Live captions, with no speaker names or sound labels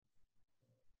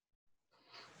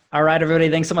All right, everybody.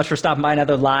 Thanks so much for stopping by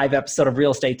another live episode of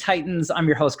Real Estate Titans. I'm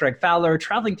your host, Greg Fowler,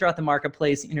 traveling throughout the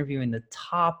marketplace, interviewing the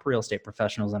top real estate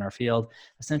professionals in our field,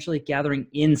 essentially gathering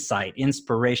insight,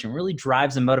 inspiration, really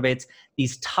drives and motivates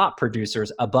these top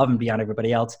producers above and beyond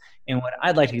everybody else in what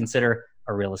I'd like to consider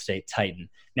a real estate titan.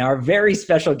 Now, our very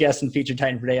special guest and featured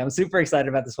titan for today, I'm super excited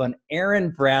about this one,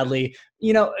 Aaron Bradley.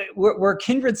 You know, we're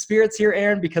kindred spirits here,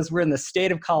 Aaron, because we're in the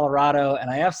state of Colorado, and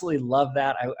I absolutely love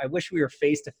that. I wish we were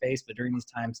face-to-face, but during these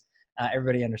times,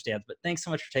 everybody understands. But thanks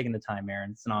so much for taking the time, Aaron.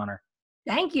 It's an honor.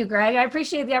 Thank you, Greg. I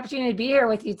appreciate the opportunity to be here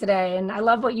with you today, and I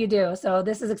love what you do. So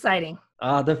this is exciting.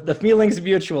 The feeling's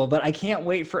mutual, but I can't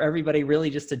wait for everybody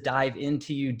really just to dive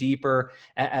into you deeper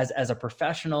as a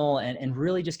professional and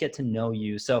really just get to know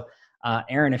you. So,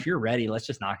 Aaron, if you're ready, let's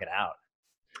just knock it out.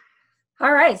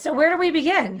 All right. So where do we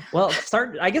begin? Well,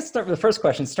 start with the first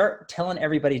question. Start telling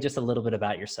everybody just a little bit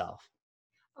about yourself.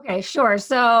 Okay, sure.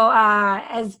 So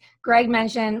as Greg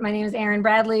mentioned, my name is Aaron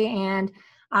Bradley, and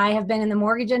I have been in the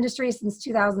mortgage industry since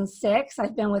 2006.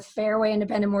 I've been with Fairway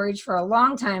Independent Mortgage for a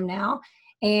long time now.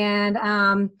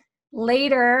 And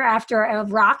later, after a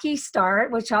rocky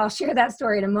start, which I'll share that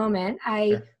story in a moment,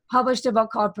 I published a book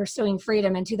called Pursuing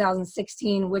Freedom in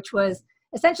 2016, which was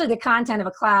essentially the content of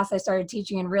a class I started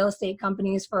teaching in real estate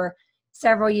companies for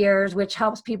several years, which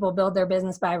helps people build their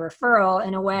business by referral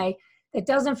in a way that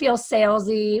doesn't feel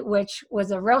salesy, which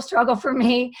was a real struggle for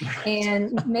me,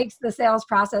 and makes the sales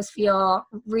process feel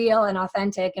real and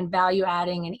authentic and value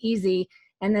adding and easy.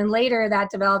 And then later that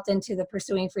developed into the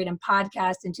Pursuing Freedom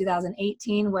podcast in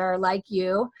 2018, where, like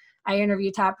you, I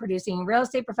interview top producing real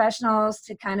estate professionals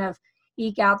to kind of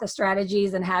eke out the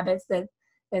strategies and habits that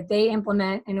they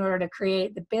implement in order to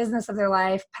create the business of their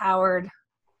life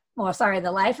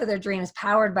the life of their dreams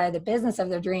powered by the business of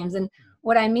their dreams. And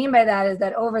what I mean by that is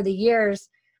that over the years,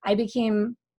 I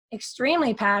became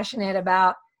extremely passionate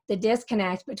about the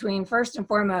disconnect between, first and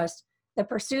foremost, the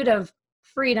pursuit of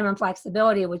freedom and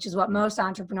flexibility, which is what most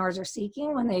entrepreneurs are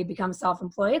seeking when they become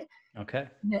self-employed. Okay.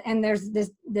 And there's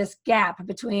this gap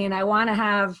between, I want to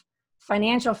have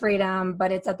financial freedom,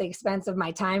 but it's at the expense of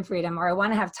my time freedom, or I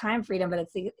want to have time freedom, but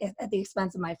it's at the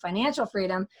expense of my financial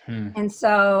freedom. And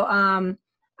so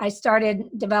I started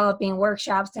developing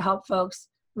workshops to help folks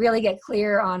really get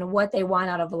clear on what they want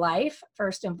out of life,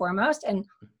 first and foremost, and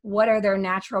what are their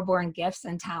natural born gifts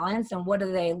and talents, and what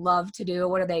do they love to do,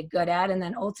 what are they good at, and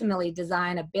then ultimately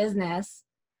design a business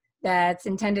that's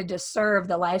intended to serve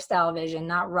the lifestyle vision,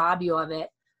 not rob you of it.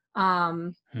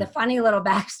 The funny little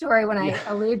backstory when I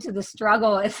allude to the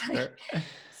struggle is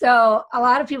so a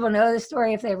lot of people know this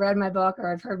story if they've read my book or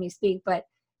have heard me speak, but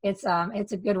it's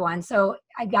a good one. So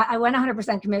I went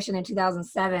 100% commission in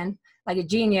 2007, like a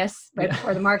genius, right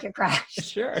before the market crashed.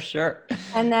 Sure.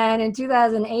 And then in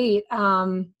 2008,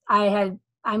 I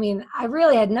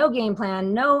really had no game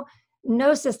plan,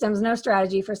 no systems, no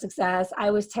strategy for success. I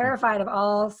was terrified of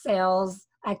all sales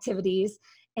activities.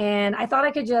 And I thought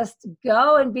I could just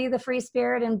go and be the free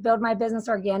spirit and build my business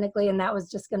organically. And that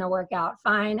was just going to work out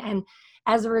fine. And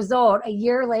as a result, a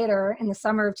year later, in the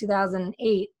summer of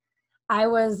 2008, I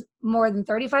was more than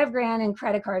 35 grand in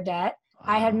credit card debt. Wow.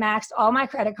 I had maxed all my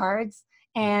credit cards,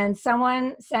 and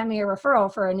someone sent me a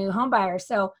referral for a new home buyer.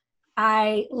 So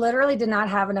I literally did not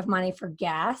have enough money for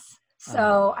gas.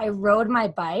 So I rode my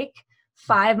bike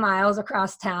 5 miles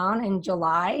across town in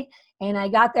July, and I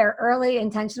got there early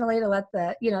intentionally to let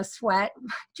the, sweat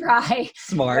dry.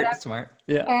 Smart.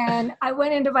 Yeah. And I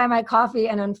went in to buy my coffee,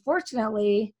 and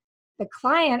unfortunately the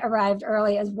client arrived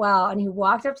early as well. And he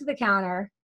walked up to the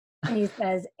counter and he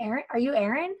says, "Aaron, are you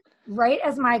Aaron?" Right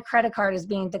as my credit card is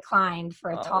being declined for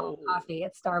a tall coffee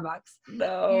at Starbucks.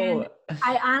 No. And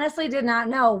I honestly did not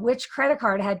know which credit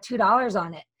card had $2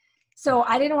 on it. So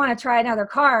I didn't want to try another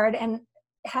card and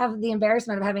have the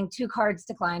embarrassment of having 2 cards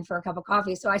declined for a cup of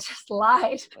coffee. So I just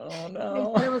lied. Oh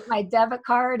no. It was my debit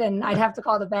card, and I'd have to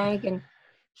call the bank, and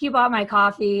he bought my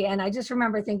coffee. And I just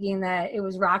remember thinking that it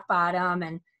was rock bottom.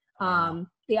 And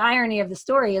the irony of the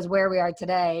story is where we are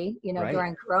today,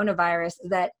 during coronavirus, is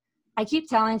that I keep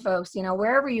telling folks,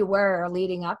 wherever you were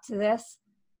leading up to this,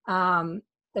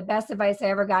 the best advice I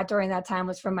ever got during that time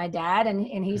was from my dad.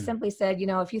 And he simply said,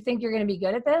 if you think you're going to be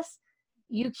good at this,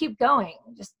 you keep going.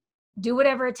 Just do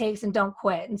whatever it takes and don't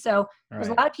quit. And so there's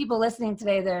a lot of people listening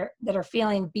today that are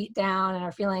feeling beat down and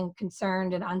are feeling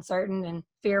concerned and uncertain and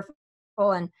fearful.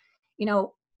 And,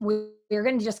 we're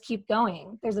going to just keep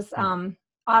going. There's this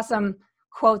awesome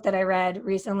quote that I read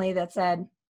recently that said,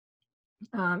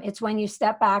 it's when you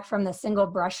step back from the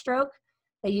single brushstroke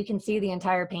that you can see the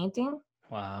entire painting.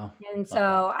 Wow. And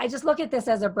so I just look at this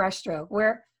as a brushstroke.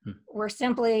 We're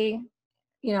simply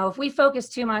if we focus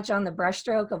too much on the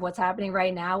brushstroke of what's happening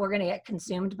right now, we're going to get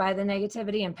consumed by the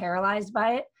negativity and paralyzed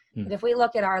by it. But if we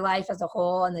look at our life as a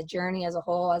whole and the journey as a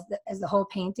whole, as the whole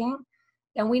painting,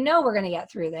 then we know we're going to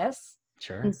get through this.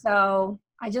 Sure. And so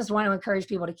I just want to encourage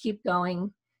people to keep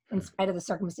going in spite of the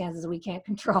circumstances we can't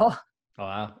control.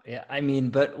 Wow. Yeah. I mean,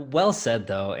 but well said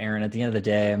though, Aaron, at the end of the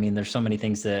day, I mean, there's so many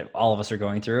things that all of us are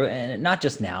going through, and not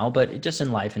just now, but just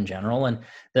in life in general. And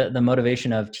the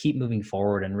motivation of keep moving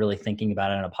forward and really thinking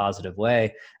about it in a positive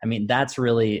way. I mean, that's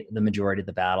really the majority of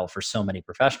the battle for so many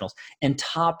professionals and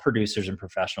top producers and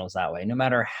professionals that way. No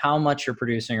matter how much you're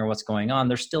producing or what's going on,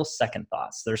 there's still second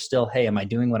thoughts. There's still, hey, am I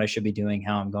doing what I should be doing?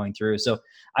 How I'm going through. So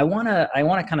I want to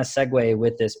kind of segue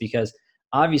with this because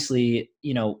obviously,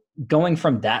 going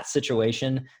from that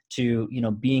situation to,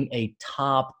 being a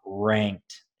top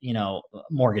ranked,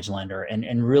 mortgage lender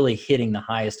and really hitting the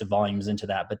highest of volumes into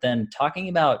that. But then talking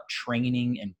about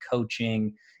training and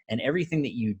coaching and everything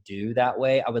that you do that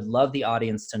way, I would love the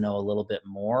audience to know a little bit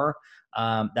more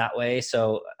that way.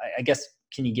 So I guess,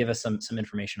 can you give us some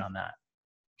information on that?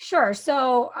 Sure.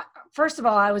 So first of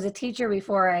all, I was a teacher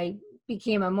before I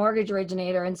became a mortgage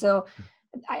originator. And so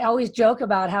I always joke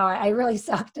about how I really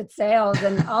sucked at sales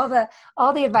and all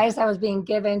the advice I was being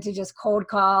given to just cold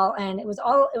call. And it was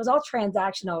all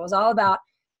transactional. It was all about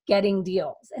getting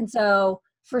deals. And so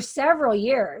for several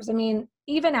years, I mean,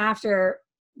 even after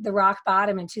the rock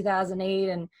bottom in 2008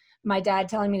 and my dad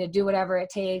telling me to do whatever it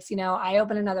takes, I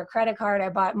opened another credit card. I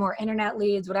bought more internet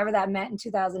leads, whatever that meant in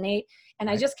 2008. And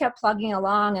I just kept plugging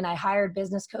along, and I hired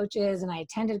business coaches and I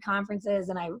attended conferences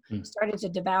and I started to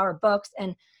devour books.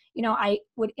 And I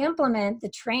would implement the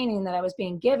training that I was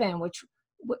being given,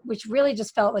 which really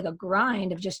just felt like a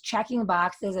grind of just checking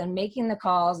boxes and making the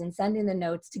calls and sending the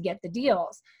notes to get the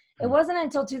deals. It wasn't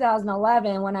until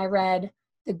 2011 when I read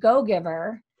The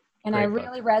Go-Giver, and I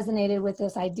really resonated with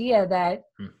this idea that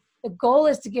the goal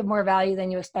is to give more value than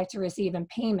you expect to receive in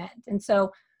payment. And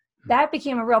so that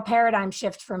became a real paradigm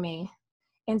shift for me.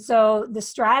 And so the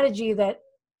strategy that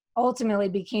ultimately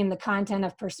became the content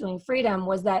of Pursuing Freedom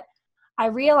was that I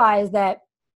realized that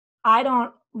I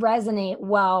don't resonate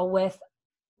well with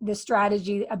the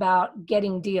strategy about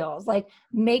getting deals, like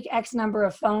make X number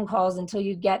of phone calls until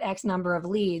you get X number of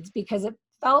leads, because it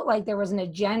felt like there was an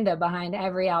agenda behind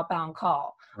every outbound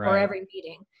call or every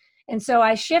meeting. And so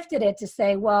I shifted it to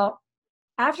say, well,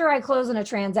 after I close on a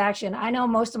transaction, I know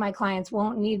most of my clients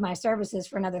won't need my services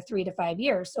for another 3 to 5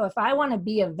 years. So if I want to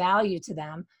be of value to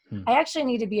them, I actually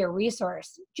need to be a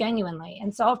resource genuinely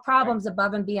and solve problems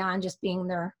above and beyond just being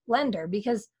their lender,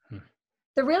 because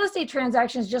the real estate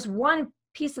transaction is just one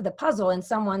piece of the puzzle in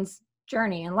someone's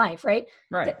journey in life, right?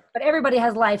 But everybody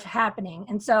has life happening.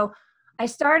 And so I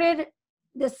started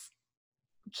this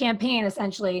campaign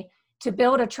essentially to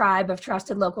build a tribe of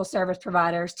trusted local service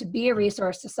providers, to be a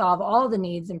resource to solve all the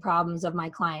needs and problems of my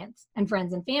clients and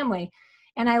friends and family.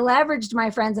 And I leveraged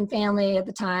my friends and family at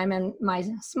the time and my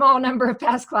small number of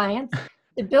past clients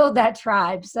to build that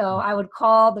tribe. So I would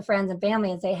call the friends and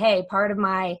family and say, hey, part of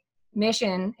my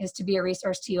mission is to be a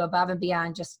resource to you above and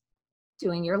beyond just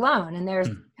doing your loan. And there's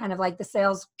kind of like the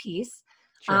sales piece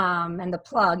and the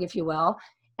plug, if you will.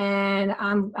 And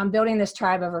I'm building this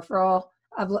tribe of referral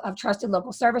of trusted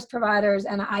local service providers.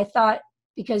 And I thought,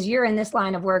 because you're in this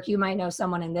line of work, you might know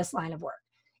someone in this line of work.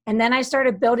 And then I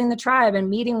started building the tribe and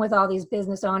meeting with all these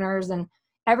business owners and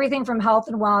everything from health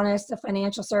and wellness to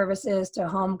financial services to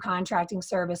home contracting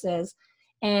services.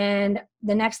 And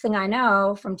the next thing I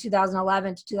know, from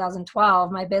 2011 to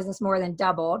 2012, my business more than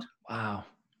doubled. Wow.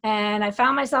 And I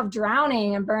found myself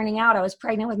drowning and burning out. I was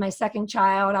pregnant with my second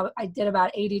child. I did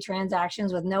about 80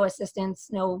 transactions with no assistance,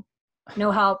 no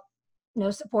help, no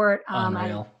support.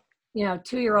 Unreal.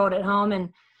 2-year-old at home. And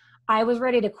I was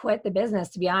ready to quit the business,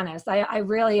 to be honest. I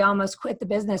really almost quit the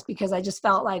business because I just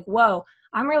felt like, whoa,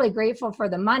 I'm really grateful for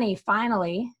the money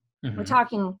finally. We're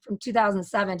talking from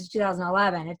 2007 to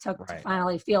 2011. It took to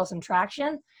finally feel some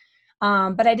traction.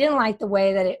 But I didn't like the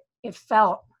way that it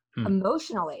felt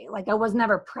emotionally. Like I was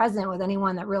never present with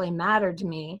anyone that really mattered to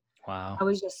me. Wow. I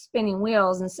was just spinning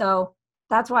wheels. And so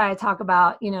that's why I talk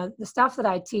about, the stuff that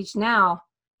I teach now.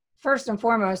 First and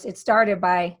foremost, it started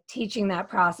by teaching that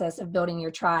process of building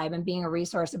your tribe and being a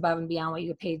resource above and beyond what you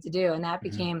get paid to do. And that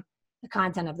became the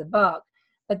content of the book.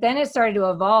 But then it started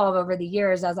to evolve over the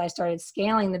years as I started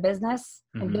scaling the business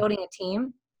and building a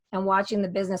team and watching the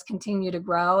business continue to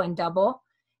grow and double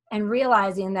and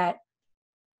realizing that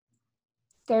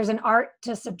there's an art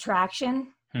to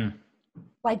subtraction.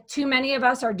 Like too many of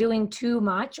us are doing too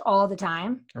much all the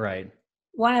time. Right.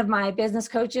 One of my business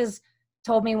coaches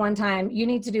told me one time, you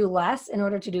need to do less in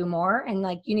order to do more. And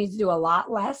like, you need to do a lot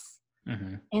less.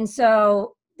 And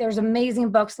so there's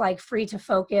amazing books like Free to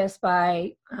Focus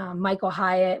by Michael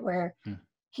Hyatt, where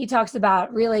he talks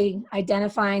about really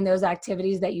identifying those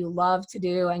activities that you love to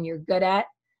do and you're good at,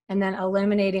 and then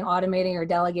eliminating, automating, or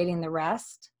delegating the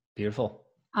rest. Beautiful.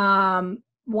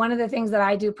 One of the things that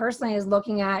I do personally is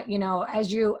looking at,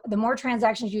 the more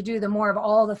transactions you do, the more of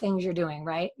all the things you're doing,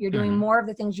 right? You're doing more of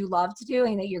the things you love to do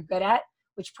and that you're good at,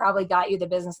 which probably got you the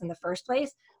business in the first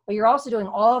place. But you're also doing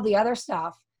all of the other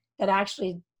stuff that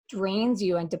actually drains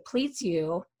you and depletes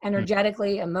you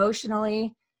energetically,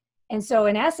 emotionally. And so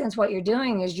in essence, what you're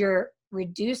doing is you're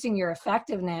reducing your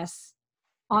effectiveness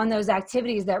on those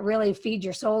activities that really feed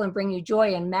your soul and bring you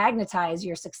joy and magnetize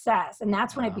your success. And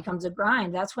that's when it becomes a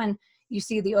grind. That's when you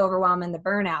see the overwhelm and the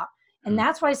burnout. And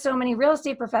that's why so many real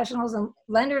estate professionals and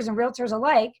lenders and realtors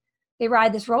alike, they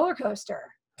ride this roller coaster.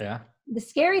 Yeah. The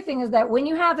scary thing is that when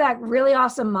you have that really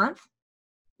awesome month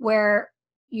where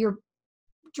you're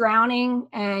drowning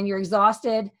and you're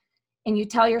exhausted and you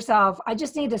tell yourself, I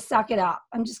just need to suck it up.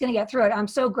 I'm just going to get through it. I'm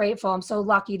so grateful. I'm so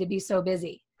lucky to be so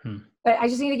busy. But I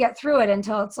just need to get through it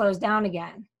until it slows down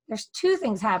again. There's two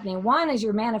things happening. One is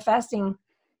you're manifesting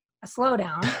a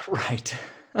slowdown. Right.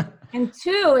 And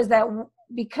two is that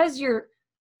because you're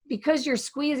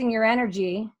squeezing your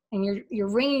energy and you're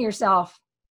wringing yourself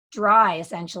dry,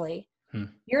 essentially,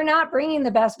 you're not bringing the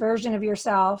best version of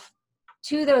yourself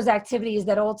to those activities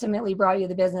that ultimately brought you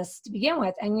the business to begin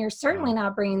with. And you're certainly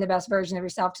not bringing the best version of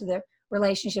yourself to the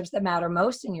relationships that matter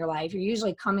most in your life. You're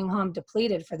usually coming home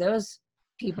depleted for those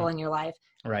people in your life.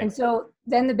 Right. And so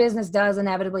then the business does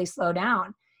inevitably slow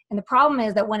down. And the problem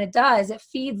is that when it does, it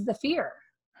feeds the fear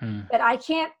that I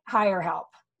can't hire help,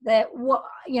 that,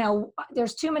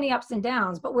 there's too many ups and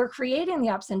downs, but we're creating the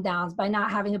ups and downs by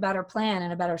not having a better plan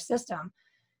and a better system.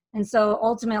 And so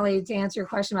ultimately, to answer your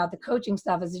question about the coaching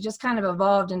stuff, is it just kind of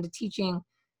evolved into teaching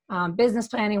business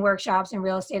planning workshops in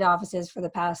real estate offices for the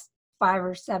past 5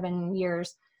 or 7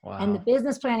 years. Wow. And the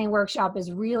business planning workshop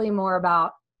is really more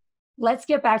about, let's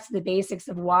get back to the basics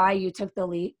of why you took the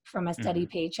leap from a steady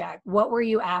paycheck. What were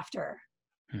you after?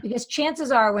 Because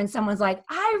chances are when someone's like,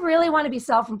 I really want to be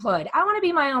self-employed, I want to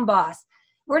be my own boss,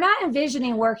 we're not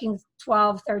envisioning working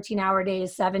 12, 13-hour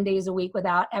days, 7 days a week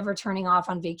without ever turning off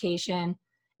on vacation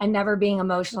and never being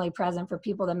emotionally present for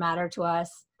people that matter to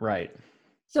us. Right.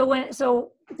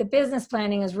 So the business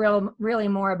planning is really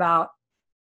more about,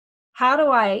 how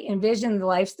do I envision the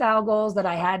lifestyle goals that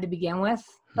I had to begin with,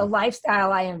 the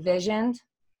lifestyle I envisioned,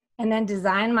 and then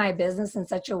design my business in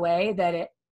such a way that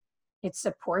it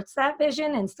supports that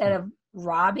vision instead of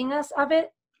robbing us of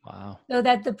it. Wow. So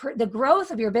that the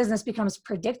growth of your business becomes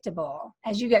predictable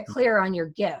as you get clear on your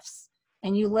gifts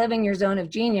and you live in your zone of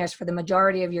genius for the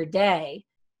majority of your day,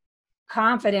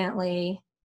 confidently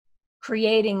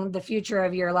creating the future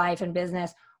of your life and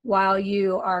business while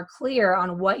you are clear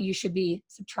on what you should be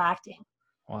subtracting.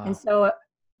 Wow. And so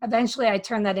eventually I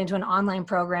turned that into an online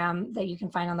program that you can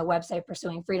find on the website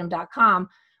pursuingfreedom.com,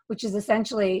 which is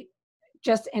essentially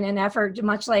just in an effort,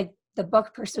 much like the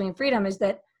book Pursuing Freedom, is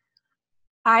that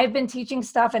I've been teaching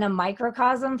stuff in a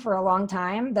microcosm for a long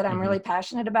time that I'm really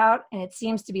passionate about, and it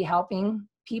seems to be helping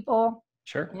people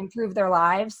improve their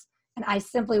lives. And I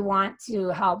simply want to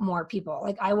help more people.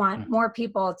 Like, I want more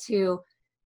people to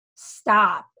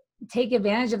stop, take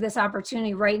advantage of this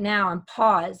opportunity right now and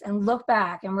pause and look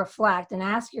back and reflect and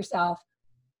ask yourself,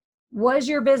 was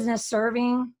your business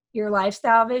serving your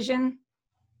lifestyle vision,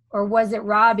 or was it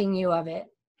robbing you of it?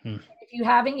 If you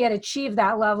haven't yet achieved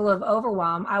that level of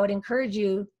overwhelm, I would encourage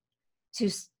you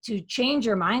to change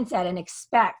your mindset and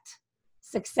expect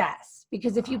success.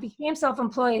 Because if you became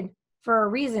self-employed for a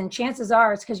reason, chances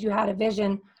are it's because you had a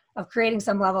vision of creating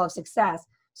some level of success.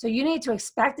 So you need to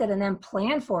expect it and then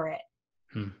plan for it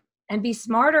and be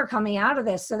smarter coming out of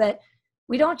this, so that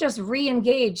we don't just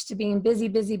re-engage to being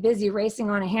busy, racing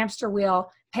on a hamster wheel,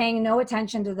 paying no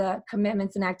attention to the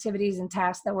commitments and activities and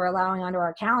tasks that we're allowing onto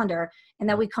our calendar, and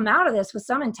that we come out of this with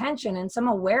some intention and some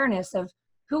awareness of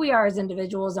who we are as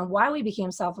individuals and why we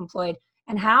became self-employed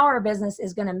and how our business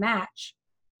is going to match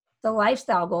the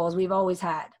lifestyle goals we've always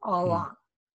had all along.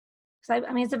 So,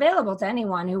 I mean, it's available to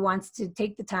anyone who wants to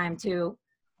take the time to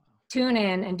tune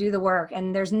in and do the work.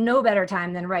 And there's no better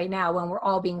time than right now when we're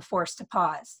all being forced to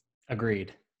pause.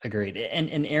 Agreed.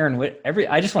 And Aaron,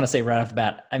 I just want to say right off the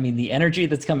bat, I mean, the energy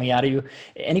that's coming out of you,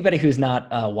 anybody who's not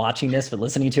watching this, but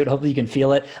listening to it, hopefully you can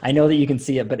feel it. I know that you can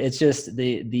see it, but it's just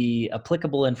the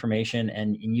applicable information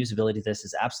and usability of this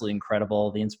is absolutely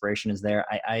incredible. The inspiration is there.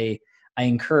 I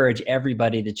encourage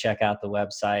everybody to check out the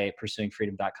website,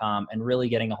 pursuingfreedom.com, and really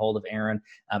getting a hold of Aaron.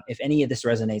 If any of this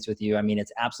resonates with you, I mean,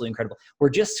 it's absolutely incredible. We're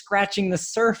just scratching the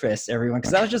surface, everyone,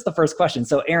 because that was just the first question.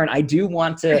 So Aaron, I do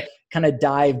want to kind of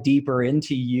dive deeper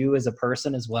into you as a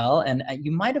person as well. And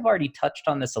you might have already touched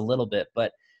on this a little bit,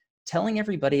 but telling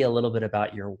everybody a little bit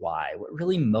about your why, what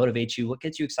really motivates you, what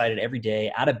gets you excited every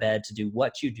day out of bed to do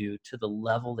what you do to the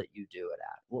level that you do it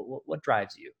at. What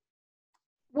drives you?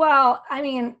 Well, I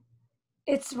mean,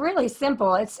 it's really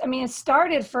simple. It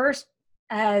started first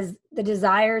as the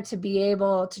desire to be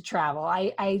able to travel.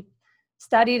 I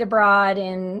studied abroad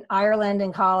in Ireland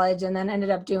in college and then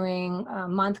ended up doing a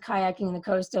month kayaking the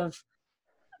coast of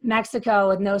Mexico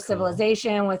with no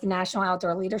civilization with National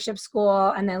Outdoor Leadership School,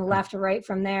 and then left right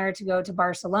from there to go to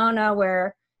Barcelona,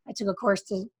 where I took a course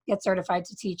to get certified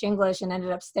to teach English and ended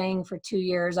up staying for 2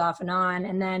 years off and on.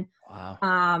 And then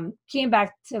came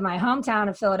back to my hometown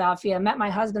of Philadelphia, met my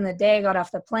husband the day I got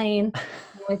off the plane.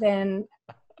 Within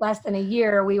less than a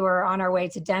year, we were on our way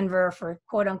to Denver for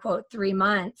quote unquote 3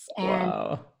 months.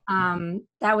 And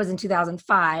that was in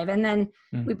 2005. And then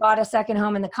we bought a second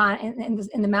home in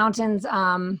the mountains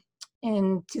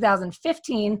in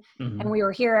 2015. And we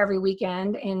were here every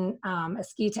weekend in a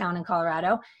ski town in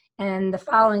Colorado. And the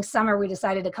following summer, we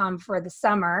decided to come for the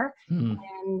summer and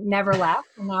never left.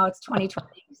 And now it's 2020.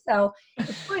 So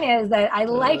the point is that I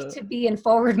like to be in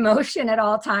forward motion at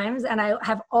all times. And I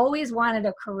have always wanted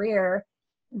a career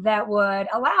that would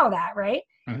allow that, right?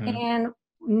 And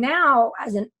now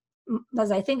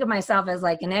as I think of myself as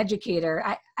like an educator,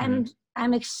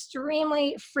 I'm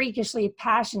extremely freakishly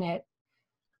passionate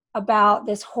about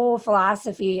this whole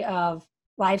philosophy of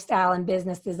lifestyle and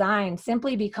business design,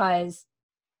 simply because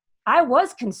I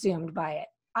was consumed by it.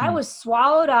 I was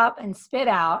swallowed up and spit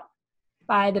out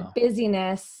by the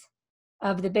busyness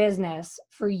of the business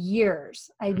for years.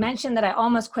 I mentioned that I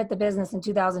almost quit the business in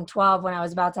 2012 when I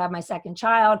was about to have my second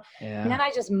child. And then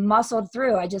I just muscled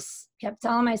through. I just kept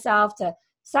telling myself to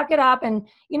suck it up. And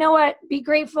you know what? Be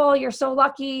grateful. You're so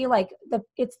lucky. Like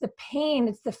it's the pain.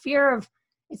 It's the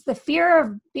fear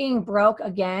of being broke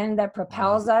again that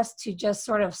propels us to just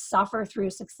sort of suffer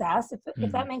through success,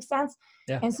 if that makes sense.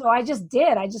 And so I just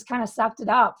kind of sucked it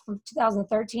up from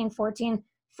 2013, 14,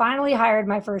 finally hired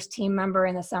my first team member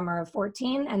in the summer of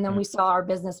 14. And then we saw our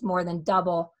business more than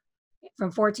double from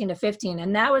 14 to 15.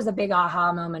 And that was a big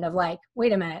aha moment of like,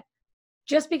 wait a minute,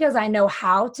 just because I know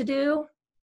how to do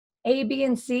A, B,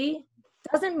 and C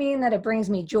doesn't mean that it brings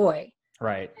me joy.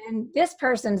 Right. And this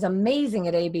person's amazing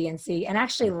at A, B, and C and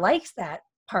actually likes that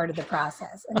part of the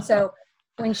process. And so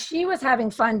when she was having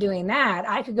fun doing that,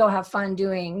 I could go have fun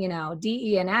doing,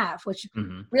 D, E, and F, which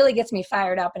really gets me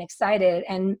fired up and excited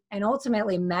and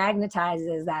ultimately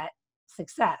magnetizes that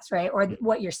success, right? Or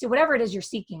whatever it is you're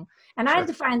seeking. And I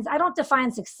don't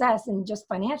define success in just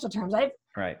financial terms. I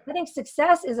think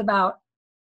success is about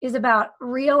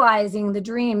realizing the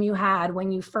dream you had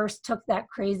when you first took that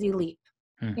crazy leap.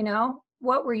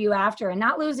 What were you after, and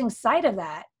not losing sight of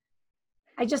that.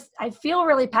 I feel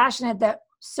really passionate that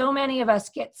so many of us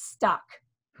get stuck.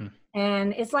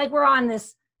 And it's like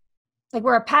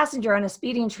we're a passenger on a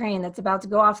speeding train that's about to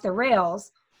go off the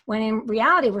rails, when in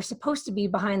reality, we're supposed to be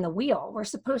behind the wheel.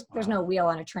 There's no wheel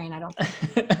on a train, I don't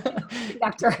think. The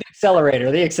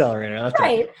accelerator. That's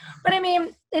right. But I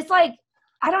mean, it's like,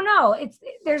 I don't know.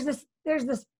 There's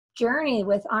this journey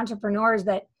with entrepreneurs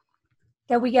that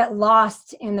we get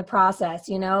lost in the process.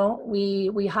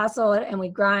 We hustle it and we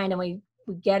grind and we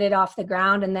get it off the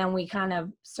ground, and then we kind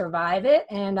of survive it.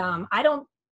 And I don't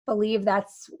believe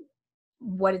that's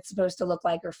what it's supposed to look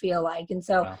like or feel like. And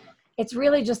so it's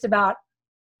really just about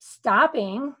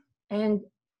stopping and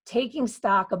taking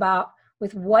stock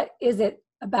with what is it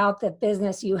about the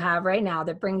business you have right now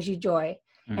that brings you joy,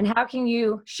 and how can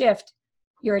you shift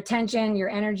your attention, your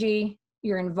energy,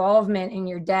 your involvement in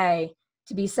your day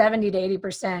to be 70 to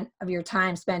 80% of your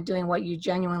time spent doing what you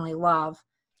genuinely love.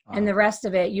 And the rest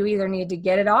of it, you either need to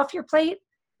get it off your plate,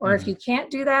 or if you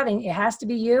can't do that and it has to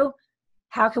be you,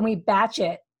 how can we batch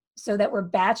it so that we're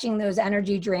batching those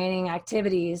energy draining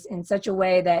activities in such a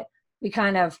way that we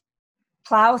kind of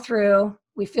plow through,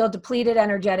 we feel depleted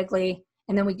energetically,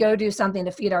 and then we go do something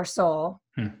to feed our soul.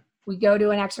 We go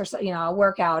do an exercise, a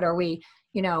workout, or we,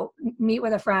 meet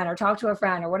with a friend or talk to a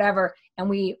friend or whatever, and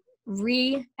we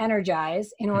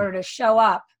re-energize in order to show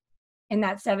up in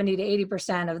that 70 to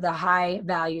 80% of the high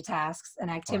value tasks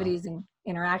and activities and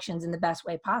interactions in the best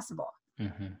way possible.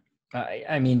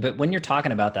 But when you're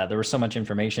talking about that, there was so much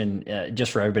information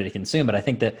just for everybody to consume. But I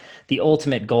think that the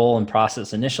ultimate goal and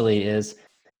process initially is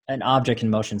an object in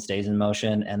motion stays in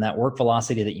motion. And that work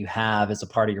velocity that you have as a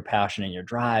part of your passion and your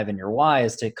drive and your why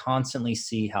is to constantly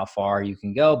see how far you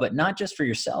can go, but not just for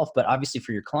yourself, but obviously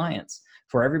for your clients,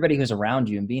 for everybody who's around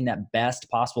you, and being that best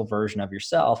possible version of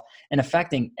yourself and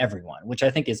affecting everyone, which I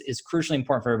think is crucially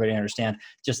important for everybody to understand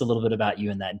just a little bit about you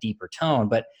in that deeper tone.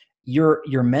 But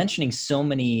you're mentioning so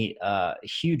many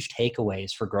huge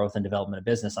takeaways for growth and development of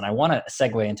business, and I want to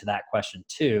segue into that question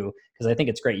too, because I think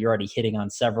it's great. You're already hitting on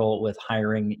several with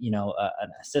hiring, an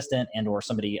assistant and or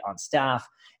somebody on staff,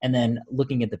 and then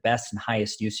looking at the best and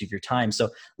highest use of your time. So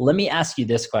let me ask you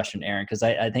this question, Aaron, because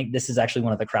I think this is actually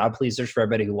one of the crowd pleasers for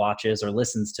everybody who watches or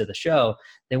listens to the show.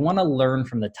 They want to learn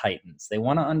from the Titans. They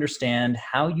want to understand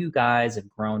how you guys have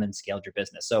grown and scaled your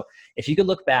business. So if you could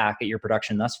look back at your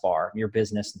production thus far, your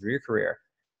business and through your career,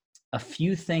 a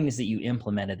few things that you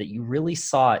implemented that you really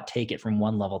saw it take it from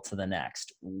one level to the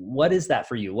next. What is that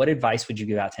for you? What advice would you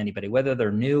give out to anybody, whether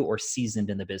they're new or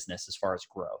seasoned in the business as far as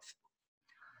growth?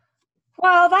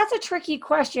 Well, that's a tricky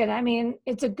question. I mean,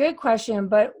 it's a good question,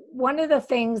 but one of the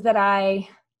things that I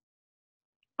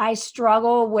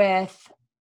struggle with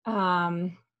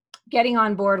getting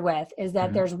on board with is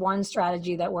that there's one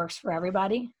strategy that works for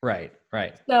everybody. Right.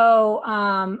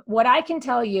 So what I can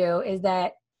tell you is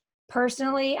that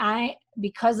personally,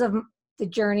 because of the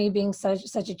journey being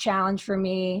such a challenge for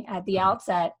me at the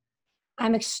outset,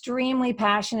 I'm extremely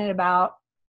passionate about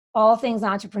all things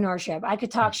entrepreneurship. I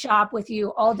could talk shop with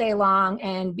you all day long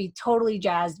and be totally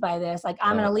jazzed by this. Like,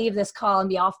 I'm going to leave this call and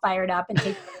be all fired up and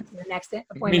take to the next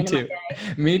appointment in my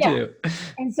day. Me too.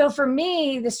 And so for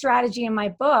me, the strategy in my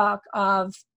book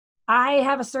of, I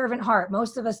have a servant heart.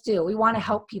 Most of us do. We want to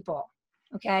help people.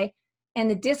 Okay. And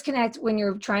the disconnect when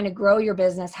you're trying to grow your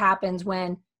business happens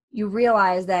when you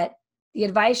realize that the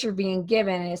advice you're being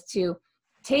given is to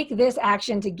take this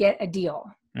action to get a deal.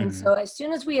 And so as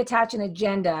soon as we attach an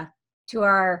agenda to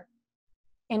our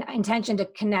intention to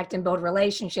connect and build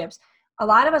relationships, a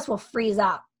lot of us will freeze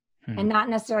up and not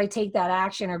necessarily take that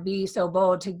action or be so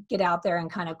bold to get out there and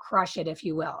kind of crush it, if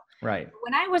you will. Right.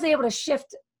 When I was able to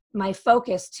shift my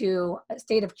focus to a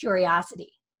state of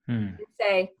curiosity and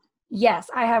say, yes,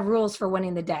 I have rules for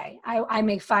winning the day. I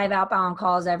make 5 outbound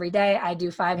calls every day. I do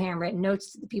 5 handwritten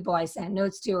notes to the people I sent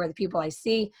notes to or the people I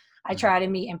see. I try to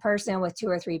meet in person with 2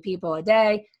 or 3 people a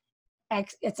day,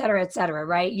 et cetera,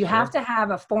 right? You have to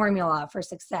have a formula for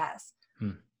success.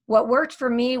 What worked for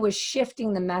me was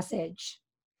shifting the message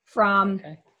from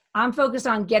I'm focused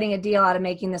on getting a deal out of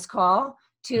making this call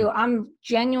to I'm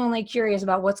genuinely curious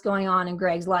about what's going on in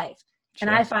Greg's life. And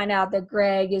I find out that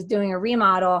Greg is doing a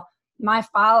remodel. My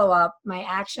follow-up, my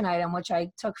action item, which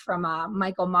I took from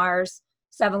Michael Mars,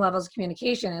 7 Levels of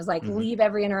Communication, is like leave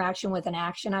every interaction with an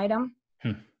action item.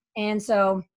 And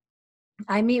so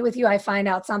I meet with you, I find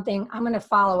out something, I'm going to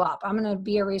follow up. I'm going to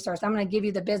be a resource. I'm going to give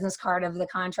you the business card of the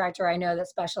contractor I know that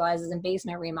specializes in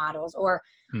basement remodels. Or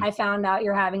I found out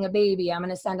you're having a baby. I'm going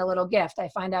to send a little gift. I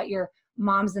find out your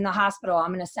mom's in the hospital.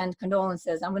 I'm going to send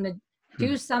condolences. I'm going to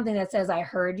do something that says, I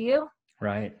heard you.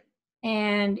 Right.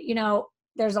 And,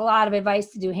 there's a lot of advice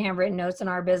to do handwritten notes in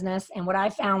our business. And what I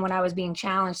found when I was being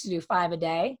challenged to do 5 a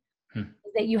day is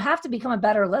that you have to become a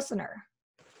better listener.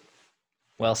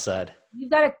 Well said.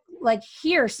 You've got to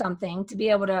hear something to be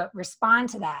able to respond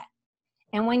to that.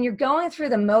 And when you're going through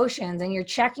the motions and you're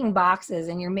checking boxes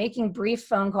and you're making brief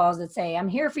phone calls that say, I'm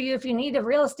here for you if you need a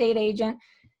real estate agent,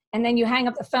 and then you hang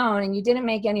up the phone and you didn't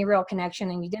make any real connection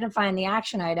and you didn't find the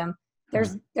action item,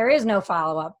 there is no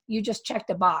follow-up. You just checked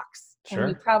a box and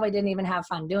you probably didn't even have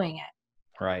fun doing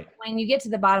it. Right. When you get to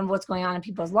the bottom of what's going on in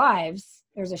people's lives,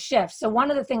 there's a shift. So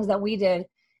one of the things that we did,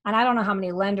 and I don't know how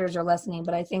many lenders are listening,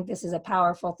 but I think this is a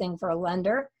powerful thing for a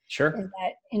lender. Sure. Is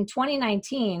that in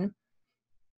 2019,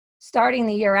 starting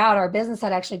the year out, our business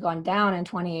had actually gone down in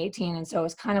 2018. And so it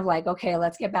was kind of like, okay,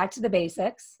 let's get back to the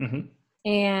basics.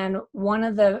 And one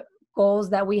of the goals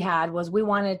that we had was we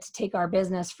wanted to take our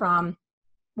business from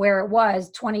where it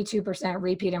was 22%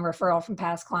 repeat and referral from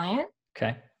past client.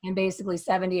 Okay. And basically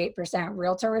 78%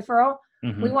 realtor referral.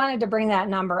 We wanted to bring that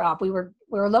number up. We were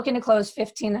looking to close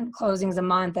 15 closings a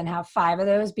month and have 5 of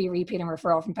those be repeat and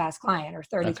referral from past client, or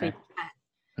 33%.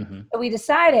 So we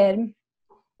decided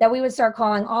that we would start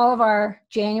calling all of our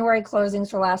January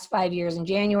closings for the last 5 years in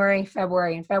January,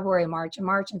 February, March,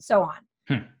 and so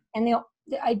on. And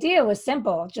the idea was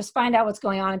simple. Just find out what's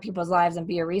going on in people's lives and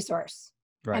be a resource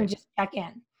and just check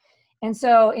in. And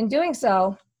so in doing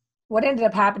so, what ended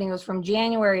up happening was from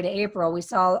January to April, we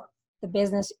saw the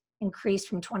business increase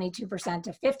from 22%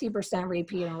 to 50%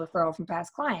 repeat and referral from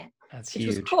past client. That's which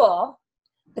huge. was cool.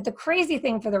 But the crazy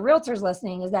thing for the realtors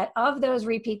listening is that of those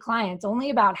repeat clients,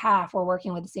 only about half were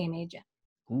working with the same agent.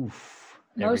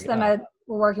 Most of them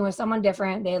were working with someone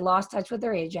different. They had lost touch with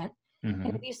their agent. And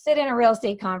if you sit in a real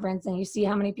estate conference and you see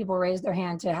how many people raise their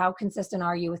hand to how consistent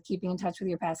are you with keeping in touch with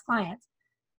your past clients,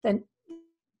 then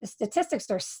the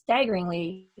statistics are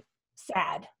staggeringly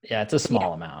sad. Yeah, it's a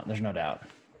small amount. There's no doubt.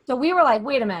 So we were like,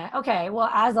 wait a minute. Okay, well,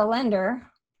 as a lender,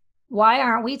 why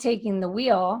aren't we taking the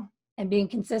wheel and being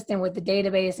consistent with the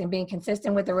database and being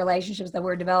consistent with the relationships that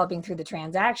we're developing through the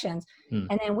transactions?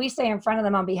 And then we stay in front of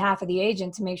them on behalf of the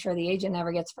agent to make sure the agent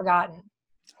never gets forgotten.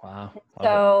 Wow.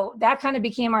 So that kind of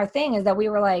became our thing, is that we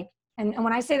were like, and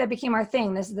when I say that became our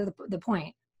thing, this is the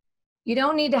point. You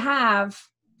don't need to have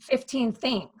 15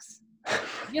 things.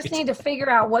 You just need to figure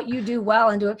out what you do well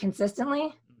and do it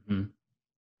consistently.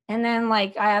 And then,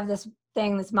 like, I have this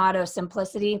thing, this motto: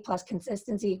 simplicity plus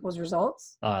consistency equals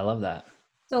results. Oh, I love that.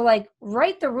 So, like,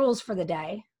 write the rules for the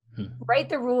day, write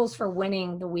the rules for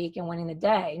winning the week and winning the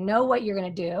day, know what you're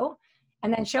going to do,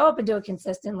 and then show up and do it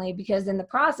consistently, because in the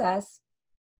process,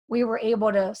 we were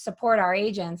able to support our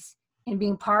agents in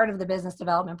being part of the business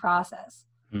development process,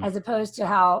 as opposed to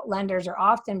how lenders are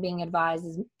often being advised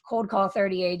is cold call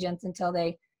 30 agents until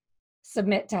they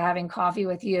submit to having coffee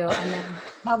with you and then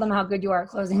tell them how good you are at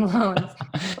closing loans.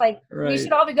 Like, we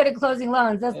should all be good at closing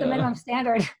loans. That's the minimum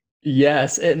standard.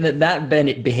 Yes. And that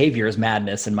behavior is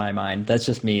madness in my mind. That's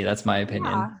just me. That's my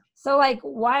opinion. Yeah. So, like,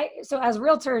 so as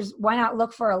realtors, why not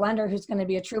look for a lender who's going to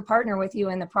be a true partner with you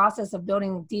in the process of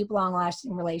building deep, long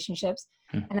lasting relationships?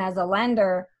 And as a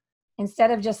lender,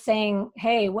 instead of just saying,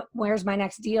 hey, where's my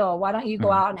next deal? Why don't you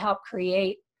go out and help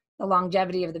create the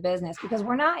longevity of the business? Because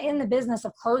we're not in the business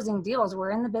of closing deals.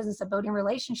 We're in the business of building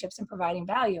relationships and providing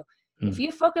value. If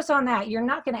you focus on that, you're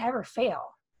not going to ever fail.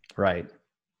 Right.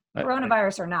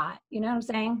 Coronavirus or not, you know what I'm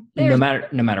saying? No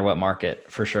matter what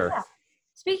market, for sure. Yeah.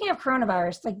 Speaking of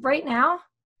coronavirus, like right now,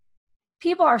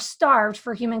 people are starved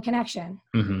for human connection.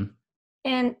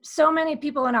 And so many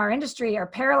people in our industry are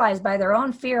paralyzed by their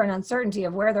own fear and uncertainty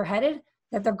of where they're headed,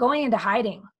 that they're going into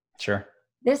hiding. Sure.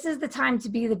 This is the time to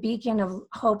be the beacon of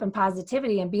hope and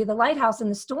positivity and be the lighthouse in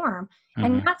the storm,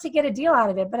 and not to get a deal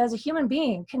out of it, but as a human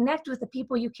being, connect with the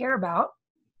people you care about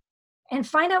and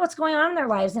find out what's going on in their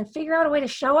lives and figure out a way to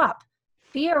show up.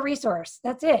 Be a resource.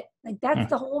 That's it. Like, that's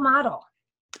the whole model.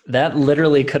 That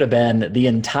literally could have been the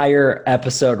entire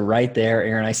episode right there,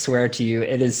 Aaron. I swear to you,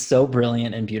 it is so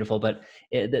brilliant and beautiful, but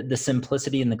the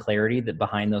simplicity and the clarity that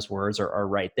behind those words are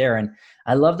right there. And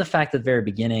I love the fact that at the very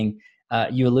beginning,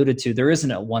 you alluded to, there isn't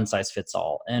a one size fits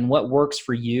all. And what works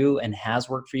for you and has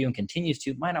worked for you and continues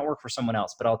to might not work for someone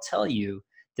else. But I'll tell you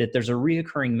that there's a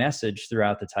reoccurring message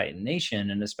throughout the Titan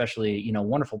Nation, and especially,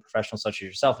 wonderful professionals such as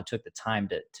yourself who took the time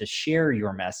to share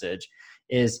your message,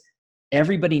 is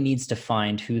everybody needs to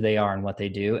find who they are and what they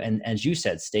do. And as you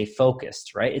said, stay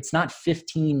focused, right? It's not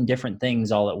 15 different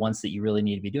things all at once that you really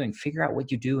need to be doing. Figure out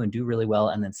what you do and do really well,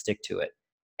 and then stick to it.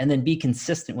 And then be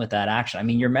consistent with that action. I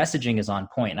mean, your messaging is on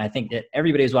point. And I think that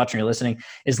everybody who's watching or listening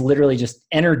is literally just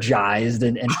energized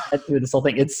and through this whole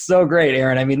thing. It's so great,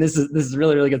 Aaron. I mean, this is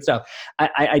really, really good stuff.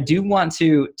 I do want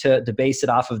to base it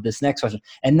off of this next question,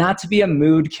 and not to be a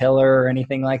mood killer or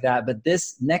anything like that. But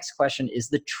this next question is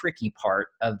the tricky part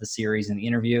of the series and the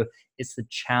interview. It's the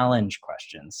challenge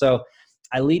question. So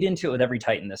I lead into it with every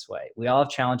Titan this way. We all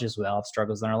have challenges. We all have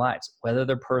struggles in our lives, whether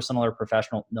they're personal or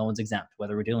professional. No one's exempt.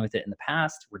 Whether we're dealing with it in the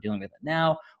past, we're dealing with it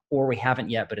now, or we haven't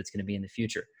yet, but it's going to be in the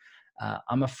future.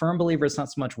 I'm a firm believer it's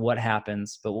not so much what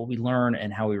happens, but what we learn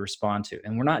and how we respond to.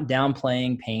 And we're not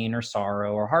downplaying pain or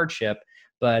sorrow or hardship,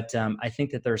 but I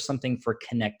think that there's something for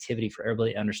connectivity for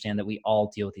everybody to understand that we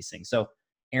all deal with these things. So,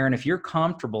 Aaron, if you're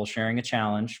comfortable sharing a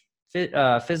challenge,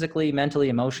 physically, mentally,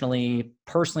 emotionally,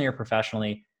 personally, or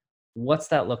professionally, what's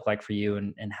that look like for you,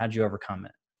 and how'd you overcome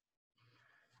it?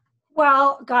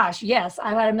 Well, gosh, yes,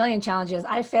 I've had a million challenges.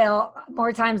 I fail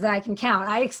more times than I can count.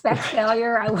 I expect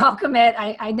failure. I welcome it.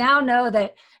 I now know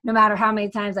that no matter how many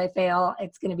times I fail,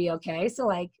 it's going to be okay. So,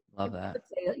 like, love that.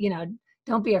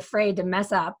 Don't be afraid to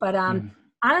mess up. But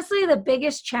honestly, the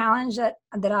biggest challenge that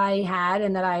I had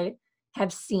and that I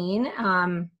have seen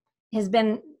has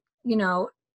been,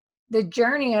 the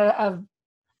journey of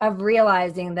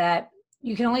realizing that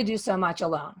you can only do so much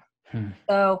alone.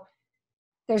 So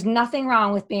there's nothing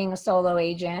wrong with being a solo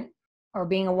agent or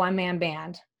being a one-man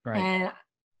band. Right. And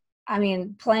I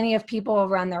mean, plenty of people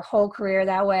run their whole career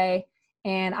that way,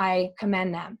 and I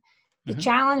commend them. The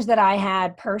challenge that I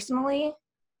had personally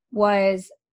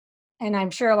was, and I'm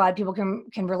sure a lot of people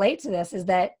can relate to this, is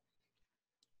that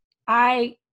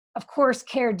I, of course,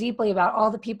 care deeply about all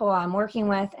the people I'm working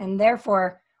with. And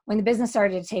therefore, when the business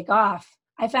started to take off,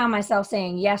 I found myself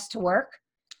saying yes to work.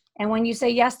 And when you say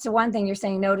yes to one thing, you're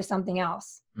saying no to something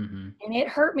else. And it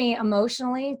hurt me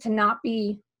emotionally to not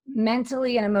be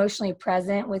mentally and emotionally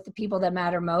present with the people that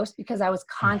matter most, because I was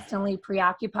constantly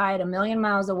preoccupied a million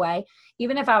miles away.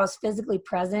 Even if I was physically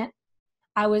present,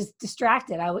 I was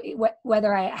distracted.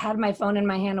 Whether I had my phone in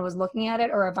my hand and was looking at it,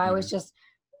 or if I was just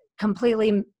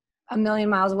completely a million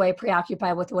miles away,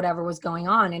 preoccupied with whatever was going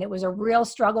on. And it was a real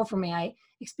struggle for me. I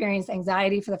experienced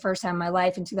anxiety for the first time in my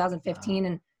life in 2015.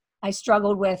 And I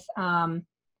struggled with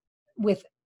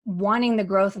wanting the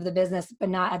growth of the business, but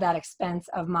not at that expense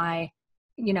of my,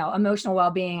 emotional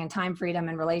well-being and time freedom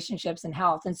and relationships and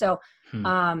health. And so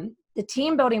the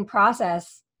team building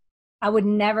process, I would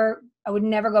never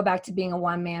go back to being a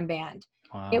one-man band.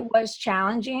 Wow. It was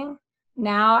challenging.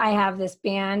 Now I have this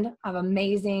band of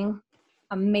amazing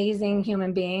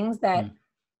human beings that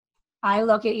I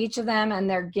look at each of them and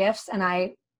their gifts, and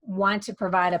I want to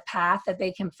provide a path that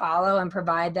they can follow and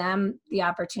provide them the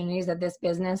opportunities that this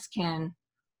business can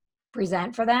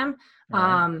present for them.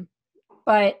 Right.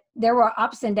 But there were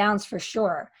ups and downs for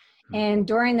sure. And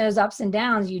during those ups and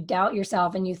downs, you doubt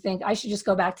yourself and you think, I should just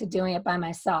go back to doing it by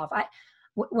myself.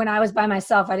 When I was by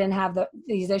myself, I didn't have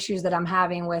these issues that I'm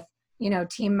having with,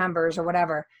 team members or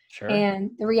whatever. Sure. And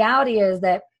the reality is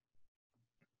that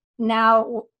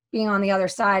now, being on the other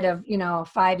side of, a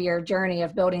 5-year journey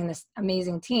of building this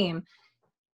amazing team,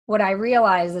 what I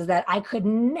realized is that I could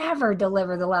never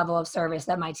deliver the level of service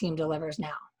that my team delivers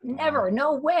now. Never,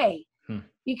 no way.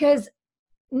 Because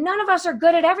none of us are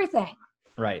good at everything.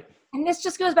 Right. And this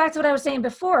just goes back to what I was saying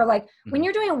before. Like when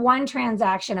you're doing one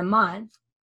transaction a month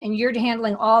and you're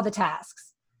handling all the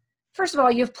tasks, first of all,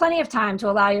 you have plenty of time to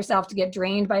allow yourself to get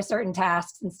drained by certain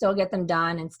tasks and still get them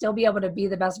done and still be able to be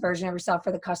the best version of yourself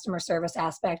for the customer service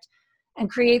aspect and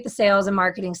create the sales and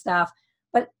marketing stuff.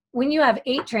 But when you have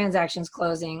 8 transactions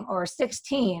closing or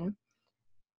 16,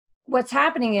 what's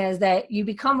happening is that you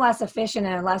become less efficient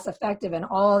and less effective in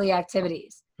all the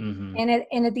activities. And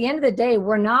at the end of the day,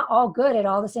 we're not all good at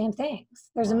all the same things.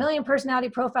 There's a million personality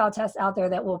profile tests out there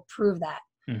that will prove that.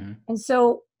 And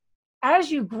so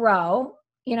as you grow,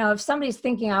 if somebody's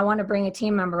thinking, I want to bring a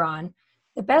team member on,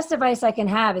 the best advice I can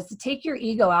have is to take your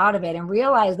ego out of it and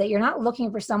realize that you're not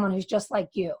looking for someone who's just like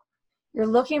you. You're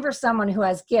looking for someone who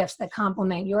has gifts that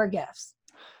complement your gifts.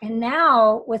 And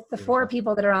now with the 4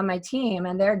 people that are on my team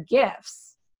and their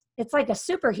gifts, it's like a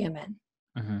superhuman.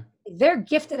 They're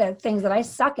gifted at things that I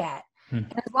suck at.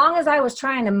 And as long as I was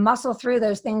trying to muscle through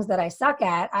those things that I suck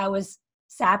at, I was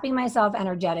sapping myself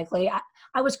energetically.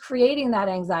 I was creating that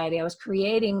anxiety. I was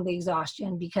creating the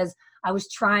exhaustion because I was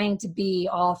trying to be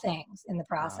all things in the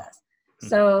process.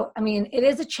 So, it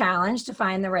is a challenge to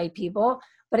find the right people,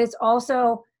 but it's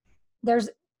also, there's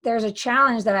a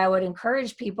challenge that I would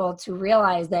encourage people to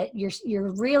realize that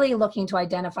you're really looking to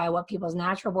identify what people's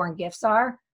natural born gifts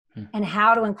are and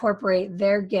how to incorporate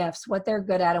their gifts, what they're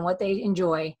good at and what they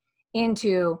enjoy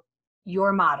into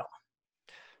your model.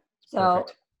 So,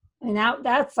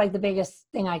 that's like the biggest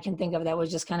thing I can think of that was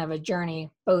just kind of a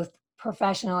journey, both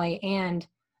professionally and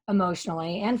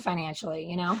emotionally and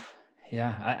financially,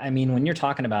 Yeah. When you're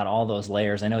talking about all those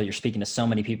layers, I know you're speaking to so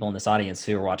many people in this audience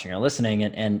who are watching or listening,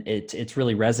 and it's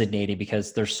really resonating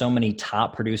because there's so many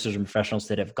top producers and professionals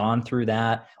that have gone through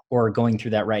that or are going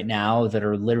through that right now that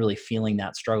are literally feeling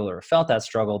that struggle or felt that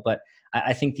struggle. But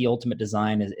I think the ultimate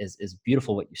design is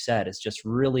beautiful. What you said is just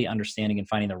really understanding and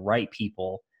finding the right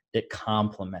people that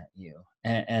complement you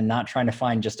and not trying to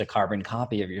find just a carbon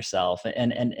copy of yourself.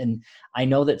 And I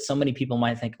know that so many people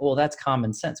might think, well, that's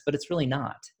common sense, but it's really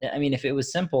not. If it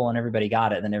was simple and everybody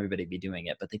got it, then everybody'd be doing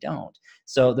it, but they don't.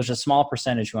 So there's a small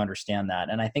percentage who understand that.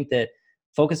 And I think that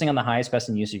focusing on the highest best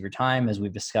and use of your time, as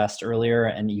we've discussed earlier,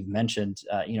 and you've mentioned,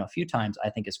 a few times, I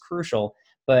think is crucial.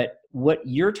 But what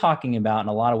you're talking about in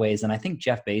a lot of ways, and I think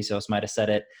Jeff Bezos might have said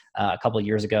it a couple of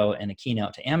years ago in a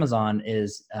keynote to Amazon,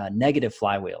 is negative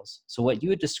flywheels. So what you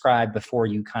had described before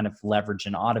you kind of leveraged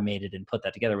and automated and put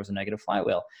that together was a negative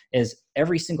flywheel. Is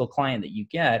every single client that you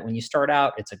get, when you start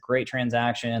out, it's a great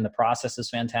transaction. The process is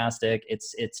fantastic.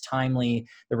 It's timely.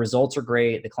 The results are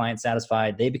great. The client's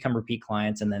satisfied. They become repeat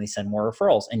clients, and then they send more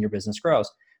referrals, and your business grows.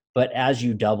 But as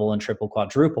you double and triple,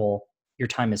 quadruple, your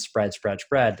time is spread.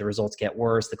 The results get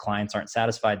worse. The clients aren't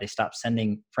satisfied. They stop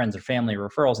sending friends or family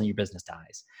referrals and your business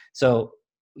dies. So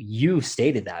you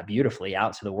stated that beautifully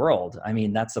out to the world.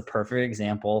 That's a perfect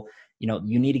example.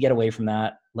 You need to get away from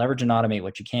that, leverage and automate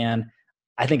what you can.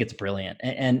 I think it's brilliant.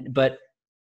 But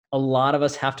a lot of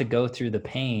us have to go through the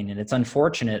pain, and it's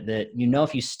unfortunate that,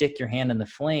 if you stick your hand in the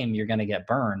flame, you're going to get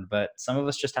burned. But some of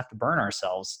us just have to burn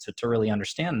ourselves to really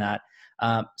understand that.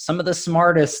 Some of the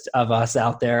smartest of us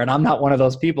out there, and I'm not one of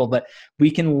those people, but we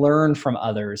can learn from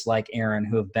others like Aaron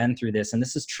who have been through this. And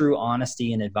this is true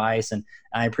honesty and advice. And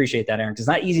I appreciate that, Aaron, because it's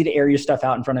not easy to air your stuff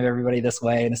out in front of everybody this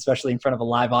way, and especially in front of a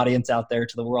live audience out there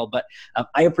to the world. But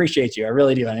I appreciate you. I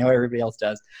really do. I know everybody else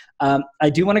does. I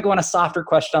do want to go on a softer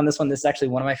question on this one. This is actually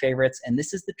one of my favorites. And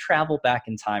this is the travel back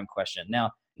in time question.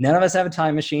 Now, None of us have a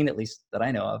time machine, at least that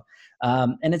I know of.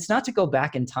 And it's not to go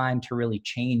back in time to really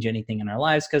change anything in our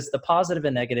lives, because the positive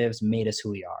and negatives made us who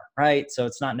we are, right? So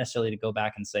it's not necessarily to go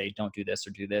back and say, don't do this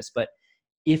or do this. But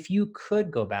if you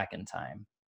could go back in time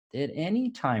at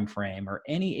any time frame or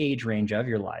any age range of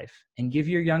your life and give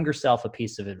your younger self a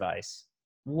piece of advice,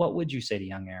 what would you say to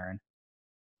young Aaron?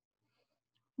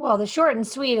 Well, the short and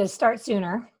sweet is start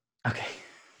sooner. Okay.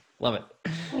 Love it.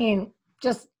 I mean,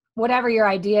 just whatever your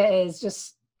idea is,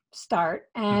 just start.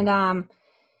 And,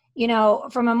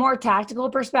 from a more tactical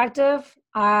perspective,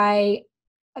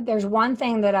 there's one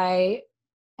thing that I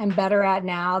am better at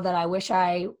now that I wish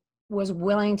I was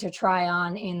willing to try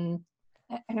on in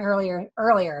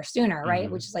an sooner, right?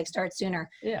 Which is like start sooner.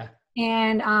 Yeah.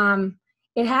 And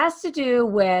it has to do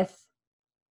with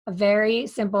a very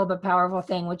simple but powerful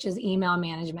thing, which is email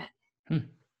management. Okay.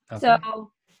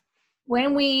 So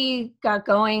when we got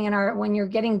going when you're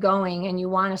getting going and you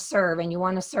want to serve and you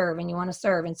want to serve and you want to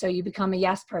serve, and so you become a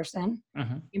yes person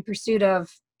in pursuit of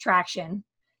traction,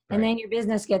 and then your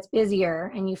business gets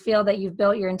busier and you feel that you've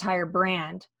built your entire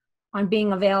brand on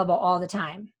being available all the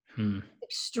time.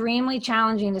 Extremely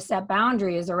challenging to set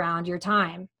boundaries around your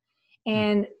time.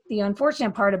 And the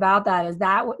unfortunate part about that is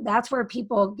that's where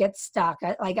people get stuck.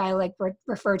 I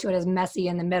refer to it as messy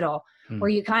in the middle, where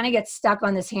you kind of get stuck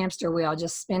on this hamster wheel,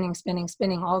 just spinning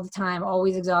all the time,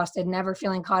 always exhausted, never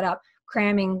feeling caught up,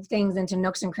 cramming things into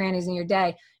nooks and crannies in your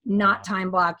day, not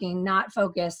time blocking, not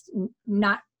focused,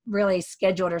 not really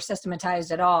scheduled or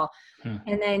systematized at all.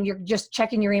 And then you're just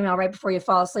checking your email right before you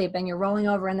fall asleep, and you're rolling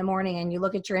over in the morning and you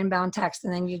look at your inbound text,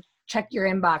 and then you check your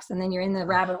inbox, and then you're in the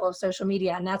rabbit hole of social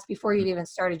media, and that's before you'd even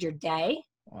started your day.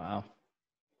 Wow.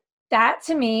 That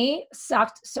to me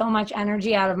sucked so much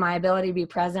energy out of my ability to be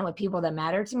present with people that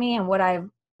matter to me. And what I've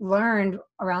learned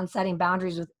around setting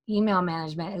boundaries with email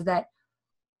management is that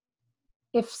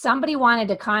if somebody wanted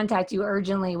to contact you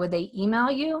urgently, would they email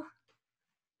you?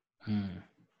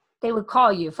 They would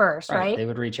call you first, right? They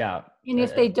would reach out. And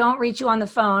if they don't reach you on the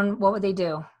phone, what would they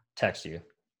do? Text you.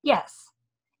 Yes.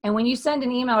 And when you send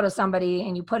an email to somebody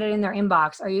and you put it in their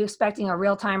inbox, are you expecting a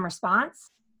real-time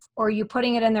response, or are you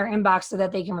putting it in their inbox so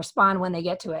that they can respond when they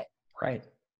get to it? Right.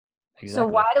 Exactly. So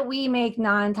why do we make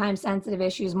non-time sensitive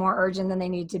issues more urgent than they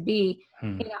need to be?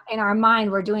 In our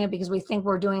mind, we're doing it because we think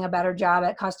we're doing a better job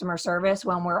at customer service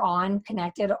when we're on,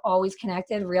 connected, always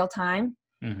connected, real time.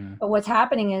 But what's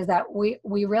happening is that we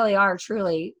really are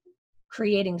truly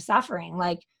creating suffering.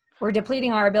 Like, we're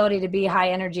depleting our ability to be high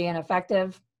energy and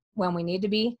effective when we need to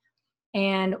be.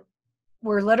 And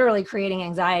we're literally creating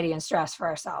anxiety and stress for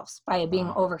ourselves by being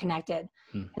overconnected.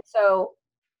 And so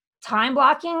time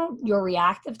blocking your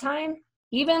reactive time,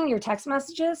 even your text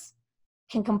messages,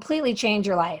 can completely change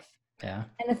your life. Yeah.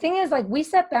 And the thing is, like, we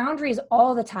set boundaries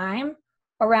all the time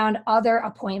around other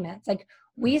appointments. Like,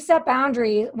 we set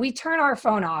boundaries, we turn our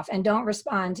phone off and don't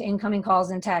respond to incoming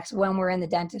calls and texts when we're in the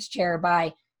dentist chair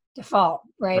by default,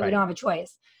 right? We don't have a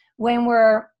choice. When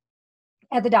we're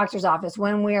at the doctor's office,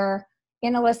 when we're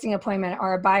in a listing appointment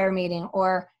or a buyer meeting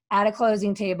or at a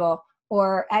closing table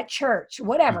or at church,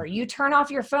 whatever, you turn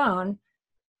off your phone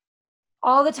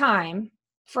all the time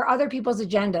for other people's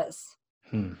agendas.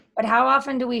 But how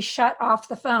often do we shut off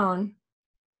the phone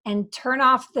and turn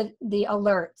off the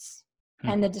alerts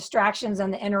and the distractions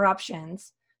and the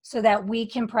interruptions so that we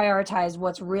can prioritize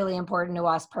what's really important to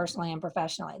us personally and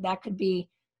professionally? That could be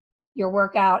your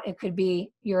workout. It could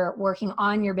be you're working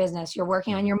on your business. You're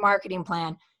working on your marketing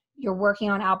plan. You're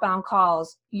working on outbound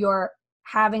calls. You're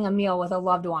having a meal with a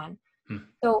loved one.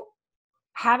 So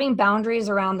having boundaries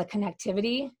around the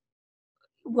connectivity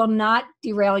will not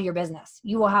derail your business.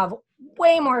 You will have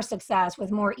way more success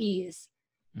with more ease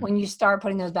when you start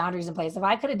putting those boundaries in place. If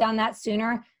I could have done that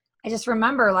sooner, I just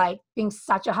remember like being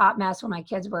such a hot mess when my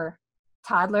kids were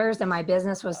toddlers and my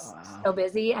business was so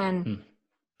busy, and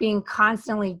being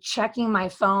constantly checking my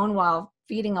phone while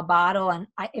feeding a bottle. And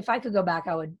if I could go back,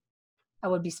 I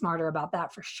would be smarter about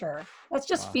that for sure. That's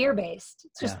just fear-based.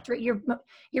 It's just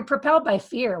you're propelled by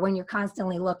fear when you're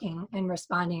constantly looking and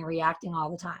responding and reacting all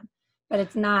the time. But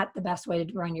it's not the best way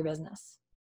to run your business.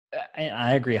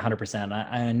 I agree 100%.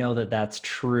 I know that that's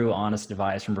true, honest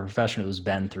advice from a professional who's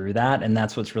been through that. And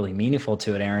that's what's really meaningful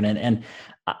to it, Aaron. And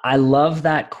I love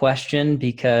that question,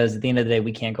 because at the end of the day,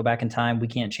 we can't go back in time. We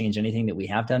can't change anything that we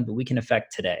have done, but we can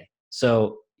affect today.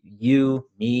 So you,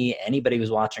 me, anybody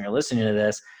who's watching or listening to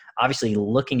this, obviously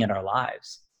looking at our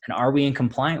lives, and are we in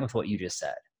compliance with what you just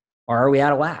said? Or are we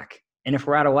out of whack? And if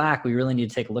we're out of whack, we really need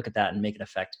to take a look at that and make an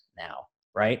effect now,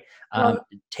 right?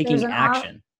 Taking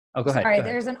action. Go ahead. Sorry,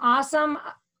 there's an awesome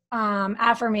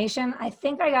affirmation. I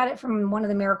think I got it from one of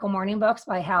the Miracle Morning books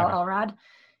by Hal Elrod.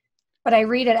 but I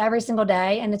read it every single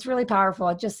day, and it's really powerful.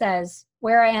 It just says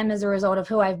where I am is a result of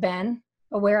who I've been,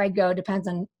 but where I go depends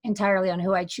entirely on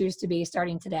who I choose to be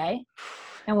starting today.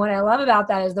 And what I love about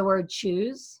that is the word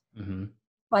choose. Mm-hmm.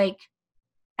 Like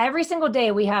every single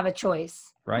day we have a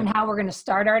choice on how we're going to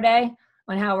start our day,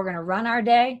 on how we're going to run our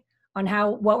day, on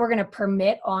what we're going to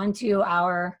permit onto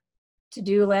our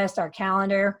to-do list, our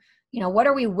calendar. What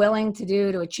are we willing to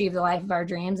do to achieve the life of our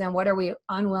dreams, and what are we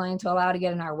unwilling to allow to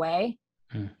get in our way?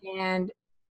 And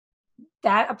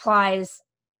that applies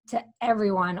to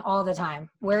everyone all the time.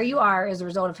 Where you are is a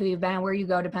result of who you've been. Where you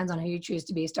go depends on who you choose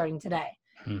to be starting today.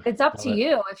 It's up to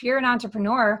you. If you're an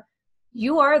entrepreneur,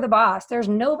 you are the boss. There's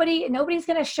nobody's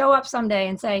going to show up someday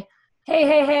and say,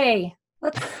 hey,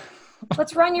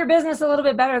 let's run your business a little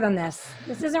bit better than this.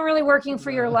 This isn't really working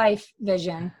for your life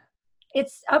vision.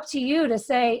 It's up to you to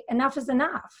say enough is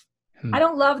enough. I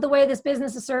don't love the way this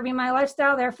business is serving my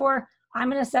lifestyle. Therefore, I'm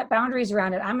going to set boundaries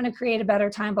around it. I'm going to create a better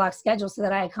time block schedule so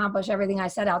that I accomplish everything I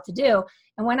set out to do.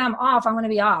 And when I'm off, I'm going to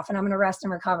be off, and I'm going to rest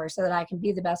and recover so that I can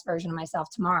be the best version of myself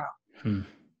tomorrow.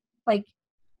 Like,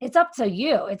 it's up to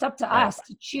you. It's up to us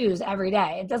to choose every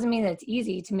day. It doesn't mean that it's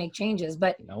easy to make changes,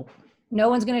 but no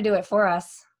one's going to do it for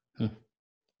us.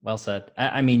 Well said.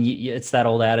 I mean, it's that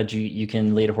old adage, you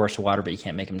can lead a horse to water, but you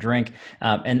can't make him drink.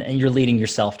 And you're leading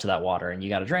yourself to that water, and you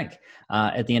got to drink.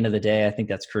 At the end of the day, I think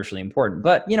that's crucially important.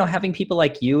 But, having people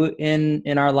like you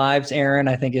in our lives, Erin,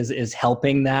 I think is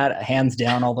helping that hands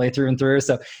down all the way through and through.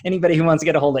 So anybody who wants to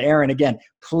get a hold of Erin, again,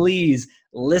 please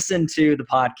listen to the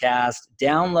podcast,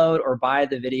 download or buy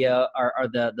the video or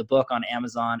the book on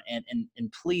Amazon, and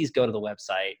please go to the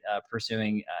website,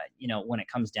 pursuing, when it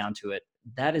comes down to it.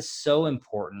 That is so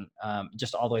important,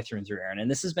 just all the way through and through, Erin. And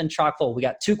this has been chock full. We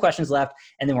got 2 questions left,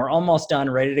 and then we're almost done,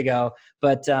 ready to go.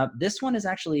 But this one is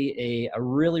actually a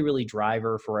really, really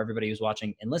driver for everybody who's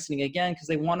watching and listening again, because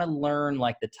they want to learn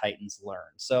like the Titans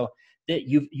learn. So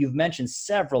you've mentioned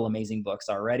several amazing books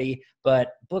already,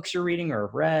 but books you're reading or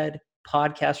read,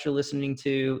 podcasts you're listening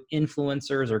to,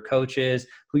 influencers or coaches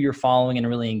who you're following and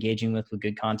really engaging with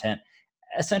good content.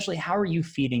 Essentially, how are you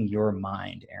feeding your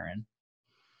mind, Erin?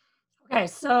 Okay,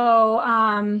 so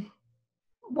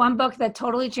one book that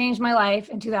totally changed my life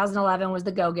in 2011 was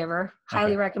The Go-Giver.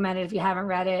 Highly recommended if you haven't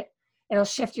read it. It'll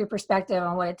shift your perspective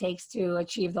on what it takes to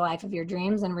achieve the life of your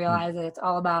dreams and realize that it's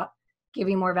all about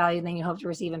giving more value than you hope to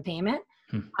receive in payment.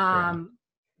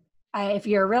 If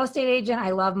you're a real estate agent,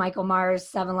 I love Michael Mars'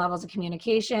 7 Levels of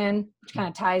Communication, which kind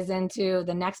of ties into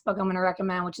the next book I'm going to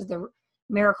recommend, which is The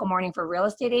Miracle Morning for Real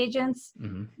Estate Agents,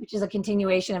 which is a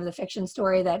continuation of the fiction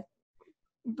story that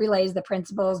relays the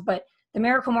principles. But The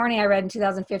Miracle Morning I read in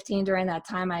 2015. During that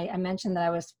time, I mentioned that I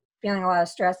was feeling a lot of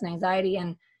stress and anxiety,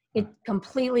 and it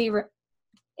completely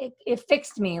it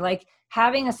fixed me. Like,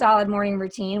 having a solid morning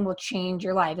routine will change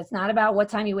your life. It's not about what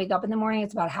time you wake up in the morning.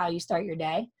 It's about how you start your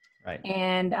day. Right.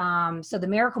 And so The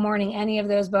Miracle Morning, any of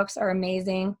those books are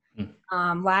amazing.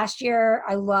 Last year,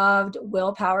 I loved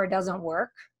Willpower Doesn't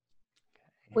Work,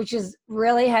 which is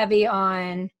really heavy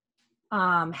on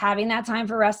having that time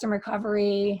for rest and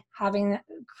recovery,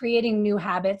 creating new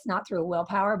habits, not through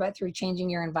willpower, but through changing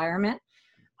your environment.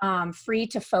 Free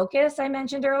to Focus, I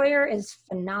mentioned earlier, is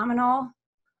phenomenal.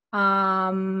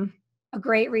 A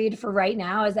great read for right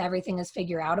now is Everything is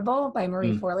Figure Outable by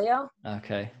Marie Forleo.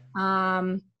 Okay.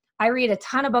 I read a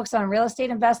ton of books on real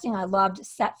estate investing. I loved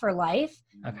Set for Life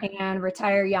and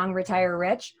Retire Young, Retire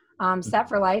Rich. Set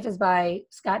for Life is by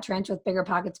Scott Trench with Bigger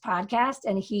Pockets Podcast,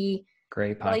 and he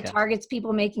really targets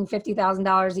people making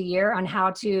 $50,000 a year on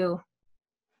how to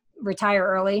retire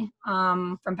early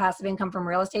from passive income from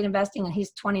real estate investing. And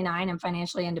he's 29 and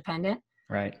financially independent.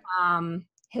 Right.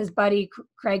 His buddy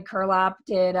Craig Kurlop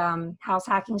did House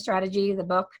Hacking Strategy, the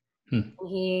book.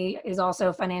 He is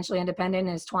also financially independent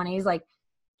in his 20s. Like,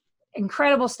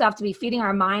 incredible stuff to be feeding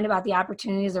our mind about the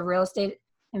opportunities of real estate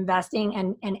investing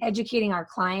and educating our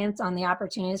clients on the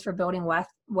opportunities for building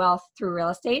wealth through real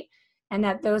estate, and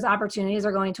that those opportunities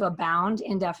are going to abound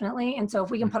indefinitely. And so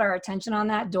if we can put our attention on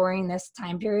that during this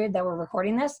time period that we're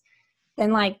recording this,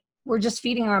 then we're just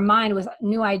feeding our mind with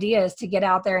new ideas to get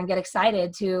out there and get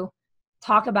excited to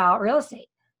talk about real estate.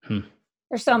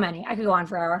 There's so many. I could go on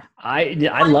forever.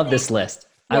 I love this list.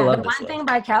 I love this list. One thing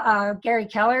by Gary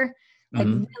Keller,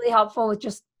 really helpful with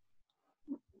just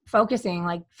focusing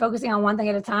on one thing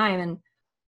at a time,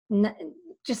 and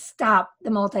just stop the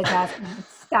multitasking.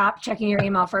 Stop checking your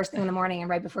email first thing in the morning and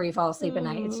right before you fall asleep at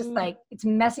night. It's just it's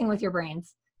messing with your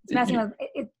brains. It's messing with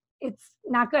it. It's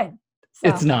not good. So.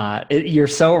 It's not. You're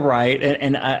so right.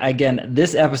 Again,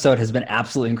 this episode has been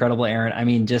absolutely incredible, Erin. I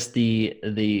mean, just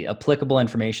the applicable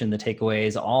information, the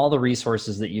takeaways, all the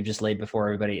resources that you've just laid before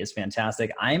everybody is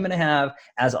fantastic. I'm going to have,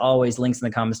 as always, links in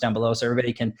the comments down below so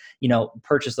everybody can,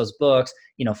 purchase those books,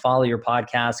 follow your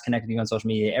podcast, connect with you on social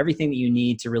media, everything that you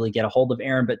need to really get a hold of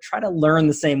Erin, but try to learn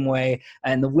the same way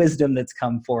and the wisdom that's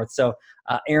come forth. So,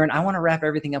 Erin, I want to wrap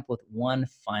everything up with one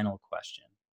final question.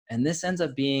 And this ends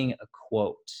up being a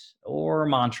quote or a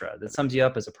mantra that sums you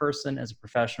up as a person, as a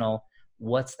professional.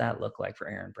 What's that look like for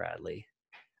Erin Bradley?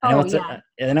 I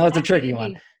know it's a tricky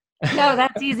one. No,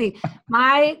 that's easy.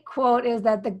 My quote is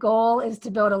that the goal is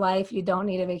to build a life you don't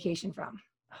need a vacation from.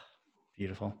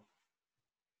 Beautiful.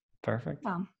 Perfect.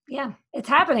 Yeah, it's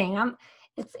happening.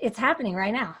 It's happening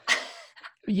right now.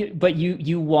 But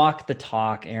you walk the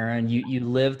talk, Erin. You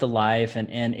live the life,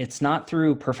 and it's not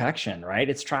through perfection, right?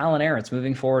 It's trial and error. It's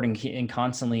moving forward and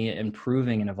constantly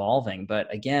improving and evolving.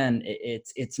 But again,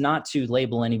 it's not to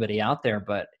label anybody out there,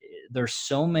 but there's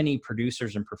so many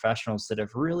producers and professionals that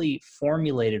have really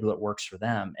formulated what works for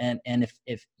them. And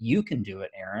if you can do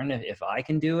it, Erin, if I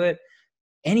can do it,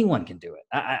 anyone can do it.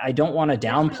 I don't want to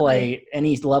downplay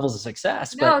any levels of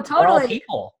success, but no, totally. we're all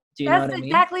people. Do you know what I mean?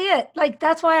 Exactly it. Like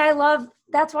that's why I love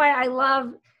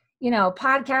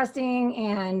podcasting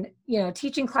and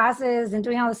teaching classes and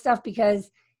doing all this stuff,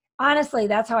 because honestly,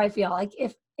 that's how I feel. Like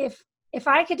if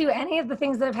I could do any of the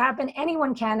things that have happened,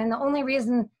 anyone can. And the only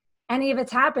reason any of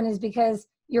it's happened is because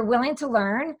you're willing to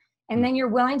learn, and then you're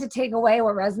willing to take away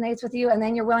what resonates with you, and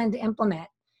then you're willing to implement.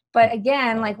 But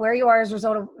again, like where you are as a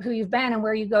result of who you've been, and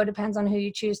where you go depends on who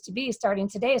you choose to be starting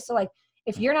today. So like,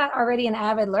 if you're not already an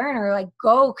avid learner, like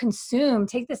go consume,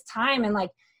 take this time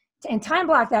and time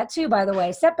block that too, by the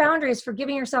way. Set boundaries for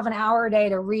giving yourself an hour a day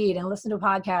to read and listen to a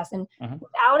podcast, and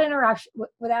without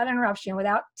interruption,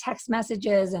 without text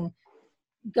messages and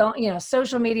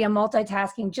social media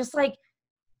multitasking. Just like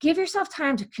give yourself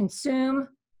time to consume,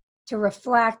 to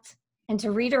reflect, and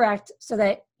to redirect, so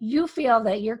that you feel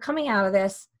that you're coming out of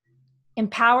this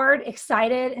empowered,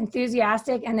 excited,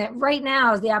 enthusiastic, and that right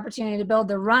now is the opportunity to build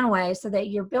the runway so that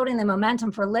you're building the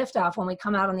momentum for liftoff when we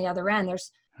come out on the other end. There's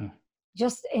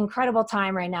just incredible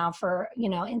time right now for,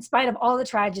 in spite of all the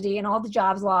tragedy and all the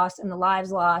jobs lost and the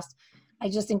lives lost, I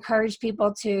just encourage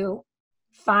people to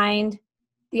find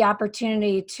the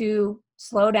opportunity to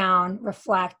slow down,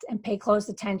 reflect, and pay close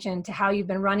attention to how you've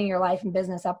been running your life and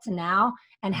business up to now,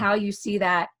 and how you see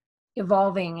that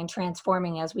evolving and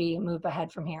transforming as we move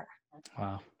ahead from here.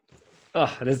 Wow.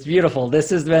 Oh, that's beautiful. This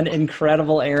has been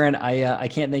incredible, Erin. I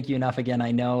can't thank you enough. Again,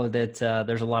 I know that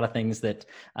there's a lot of things that,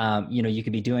 you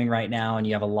could be doing right now, and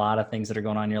you have a lot of things that are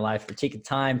going on in your life. But take the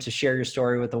time to share your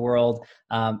story with the world.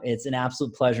 It's an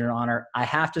absolute pleasure and honor. I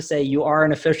have to say, you are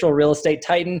an official real estate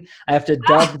titan. I have to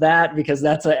dub that because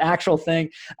that's an actual thing.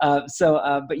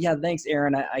 But yeah, thanks,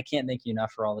 Erin. I can't thank you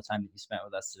enough for all the time that you spent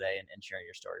with us today and sharing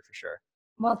your story for sure.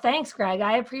 Well, thanks, Greg.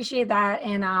 I appreciate that.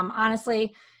 And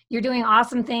honestly, you're doing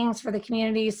awesome things for the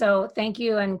community. So thank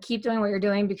you, and keep doing what you're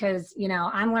doing, because,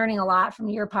 I'm learning a lot from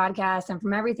your podcast and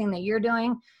from everything that you're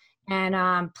doing.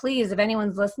 And please, if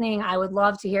anyone's listening, I would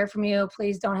love to hear from you.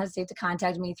 Please don't hesitate to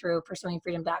contact me through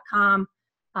pursuingfreedom.com.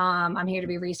 I'm here to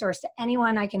be a resource to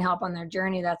anyone I can help on their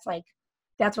journey. That's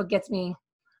what gets me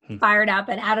fired up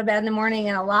and out of bed in the morning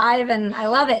and alive. And I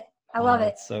love it. I love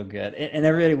it. So good. And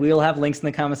everybody, we will have links in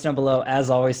the comments down below, as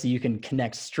always, so you can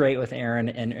connect straight with Erin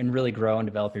and really grow and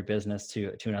develop your business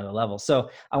to another level. So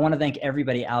I want to thank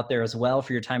everybody out there as well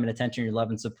for your time and attention, your love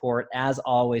and support. As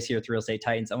always, here at the Real Estate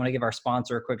Titans, I want to give our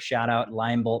sponsor a quick shout out,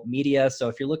 Lionbolt Media. So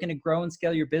if you're looking to grow and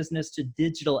scale your business to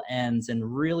digital ends and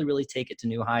really, really take it to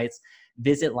new heights,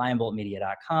 visit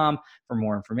lionboltmedia.com for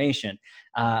more information.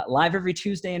 Live every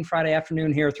Tuesday and Friday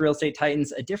afternoon here with Real Estate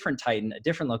Titans, a different Titan, a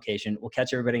different location. We'll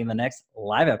catch everybody in the next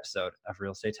live episode of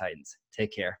Real Estate Titans.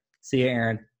 Take care. See you,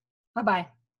 Erin.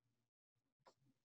 Bye-bye.